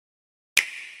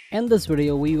In this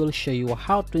video, we will show you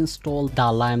how to install the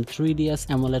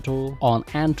Lime3Ds Emulator on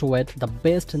Android, the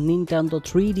best Nintendo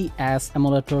 3DS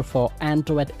emulator for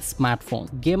Android smartphone.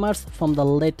 Gamers from the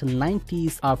late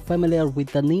 90s are familiar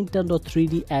with the Nintendo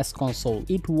 3DS console.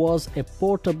 It was a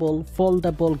portable,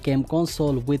 foldable game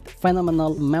console with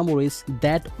phenomenal memories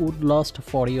that would last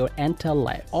for your entire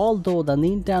life. Although the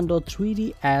Nintendo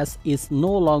 3DS is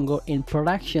no longer in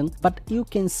production, but you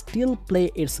can still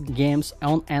play its games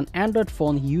on an Android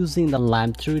phone using the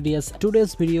Lime3Ds.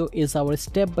 Today's video is our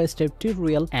step-by-step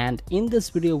tutorial, and in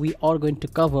this video we are going to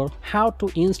cover how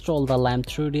to install the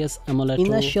Lime3Ds emulator,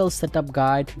 initial setup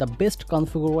guide, the best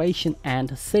configuration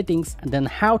and settings, and then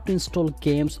how to install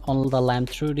games on the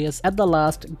Lime3Ds at the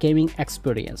last gaming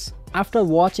experience. After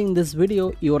watching this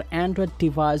video, your Android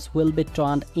device will be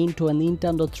turned into a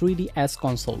Nintendo 3DS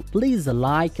console. Please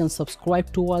like and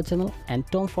subscribe to our channel and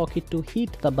don't forget to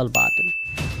hit the bell button.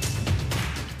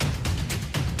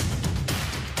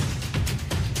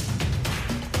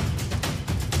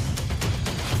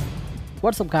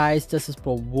 What's up guys, this is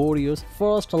Pro Warriors.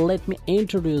 First, let me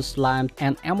introduce Lime,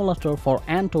 an emulator for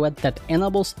Android that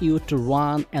enables you to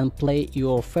run and play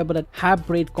your favorite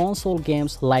hybrid console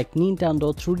games like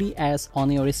Nintendo 3DS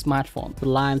on your smartphone.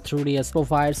 Lime3Ds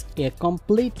provides a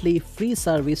completely free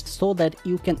service so that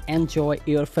you can enjoy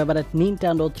your favorite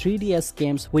Nintendo 3DS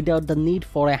games without the need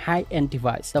for a high-end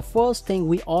device. The first thing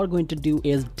we are going to do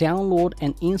is download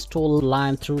and install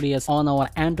Lime3Ds on our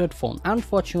Android phone.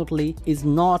 Unfortunately, it's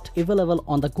not available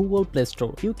on the Google Play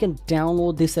Store. You can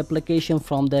download this application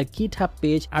from the GitHub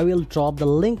page. I will drop the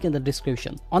link in the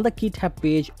description. On the GitHub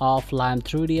page of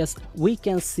Lime3Ds, we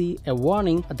can see a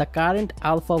warning. The current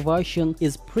alpha version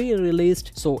is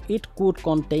pre-released, so it could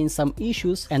contain some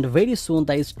issues, and very soon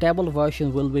the stable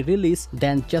version will be released.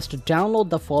 Then just download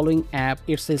the following app.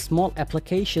 It's a small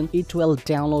application. It will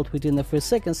download within a few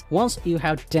seconds. Once you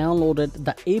have downloaded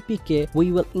the APK,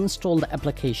 we will install the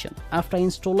application. After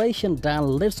installation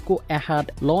done, let's go ahead,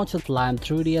 launch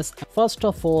Lime3Ds. First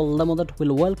of all, Lemonade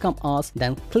will welcome us,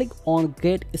 then click on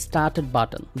Get Started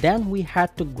button. Then we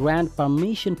had to grant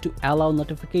permission to allow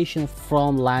notification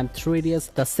from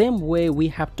Lime3Ds, the same way we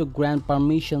have to grant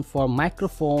permission for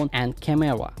microphone and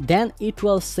camera. Then it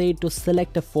will say to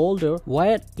select a folder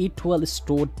where it will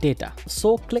store data.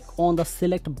 So click on the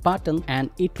select button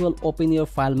and it will open your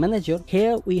file manager.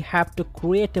 Here we have to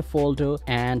create a folder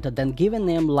and then give a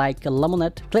name like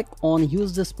Lemonade. Click on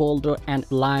use this folder and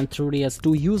Lime3Ds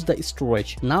to use the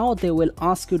storage. Now they will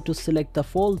ask you to select the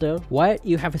folder where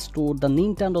you have stored the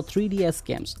Nintendo 3DS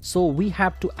games. So we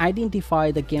have to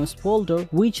identify the games folder,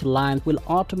 which Lime will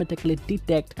automatically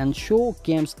detect and show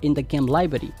games in the game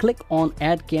library. Click on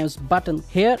add games button.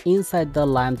 Here inside the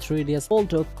Lime3Ds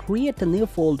folder, create a new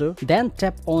folder, then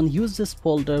tap on use this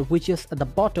folder, which is at the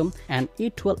bottom, and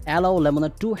it will allow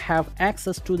Lemonade to have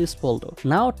access to this folder.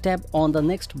 Now tap on the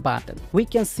next button. We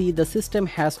can see the system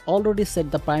has already set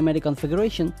the primary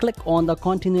configuration. Click on the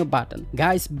continue button.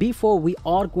 Guys, before we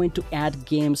are going to add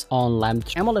games on Lime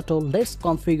emulator, let's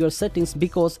configure settings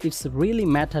because it's really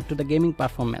matter to the gaming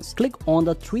performance. Click on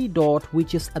the three dot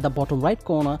which is at the bottom right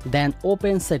corner, then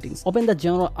open settings. Open the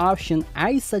general option.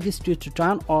 I suggest you to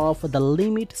turn off the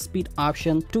limit speed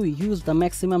option to use the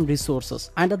maximum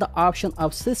resources. Under the option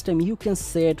of system, you can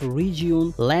set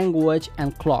region, language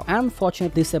and clock.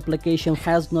 Unfortunately, this application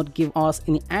has not given us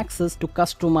any access to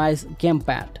customize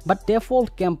gamepad, but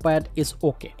default gamepad is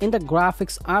okay. In the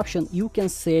graphics option, you can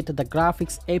set the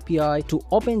graphics API to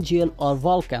OpenGL or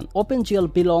Vulkan.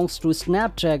 OpenGL belongs to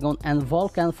Snapdragon and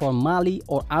Vulkan for Mali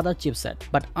or other chipset,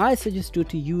 but I suggest you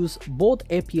to use both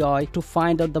API to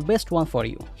find out the best one for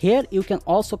you. Here you can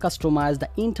also customize the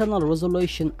internal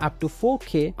resolution up to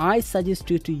 4K. I suggest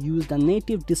you to use the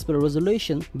native display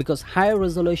resolution because higher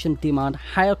resolution demand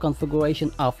higher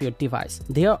configuration of your device.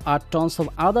 There are tons of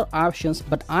other options,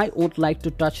 but I would like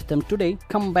to touch them today.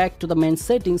 Come back to the main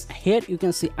settings. Here you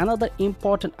can see another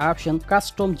important option,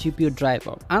 custom GPU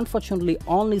driver. Unfortunately,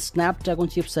 only Snapdragon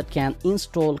chipset can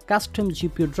install custom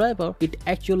GPU driver. It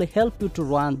actually helps you to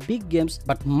run big games,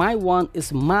 but my one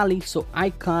is Mali, so I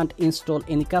can't install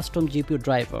any custom GPU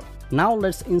driver. Now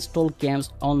let's install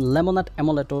games on Lemonade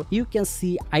emulator. You can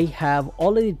see I have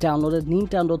already downloaded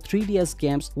Nintendo 3DS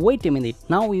games. Wait a minute,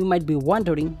 now you might be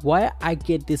wondering why I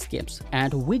get these games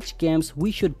and which games we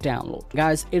should download.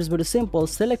 Guys, it's very simple.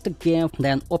 Select a game,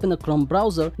 then open the Chrome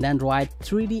browser, then write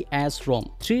 3DS ROM.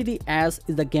 3DS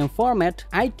is the game format.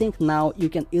 I think now you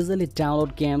can easily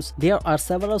download games. There are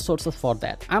several sources for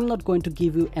that. I'm not going to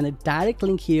give you any direct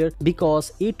link here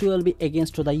because it will be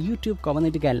against the YouTube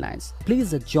community guidelines.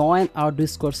 Please join join our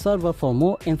Discord server for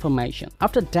more information.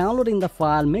 After downloading the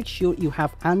file, make sure you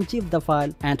have unzipped the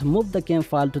file and move the game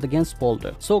file to the games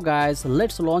folder. So guys,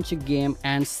 let's launch a game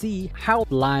and see how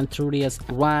Lime3Ds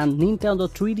run Nintendo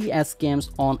 3DS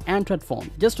games on Android phone.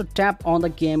 Just to tap on the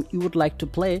game you would like to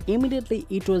play, immediately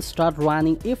it will start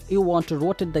running. If you want to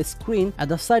rotate the screen, at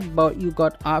the sidebar you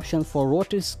got option for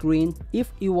rotate screen.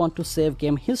 If you want to save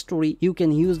game history, you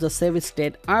can use the save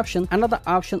state option. Another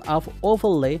option of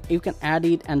overlay, you can add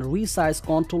it and resize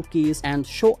control keys and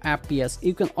show FPS.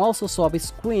 You can also swap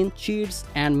screen, cheats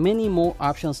and many more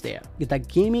options there. The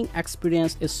gaming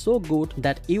experience is so good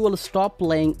that you will stop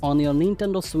playing on your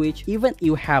Nintendo Switch even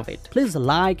you have it. Please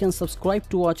like and subscribe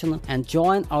to our channel and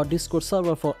join our Discord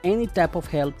server for any type of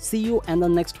help. See you in the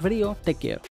next video. Take care.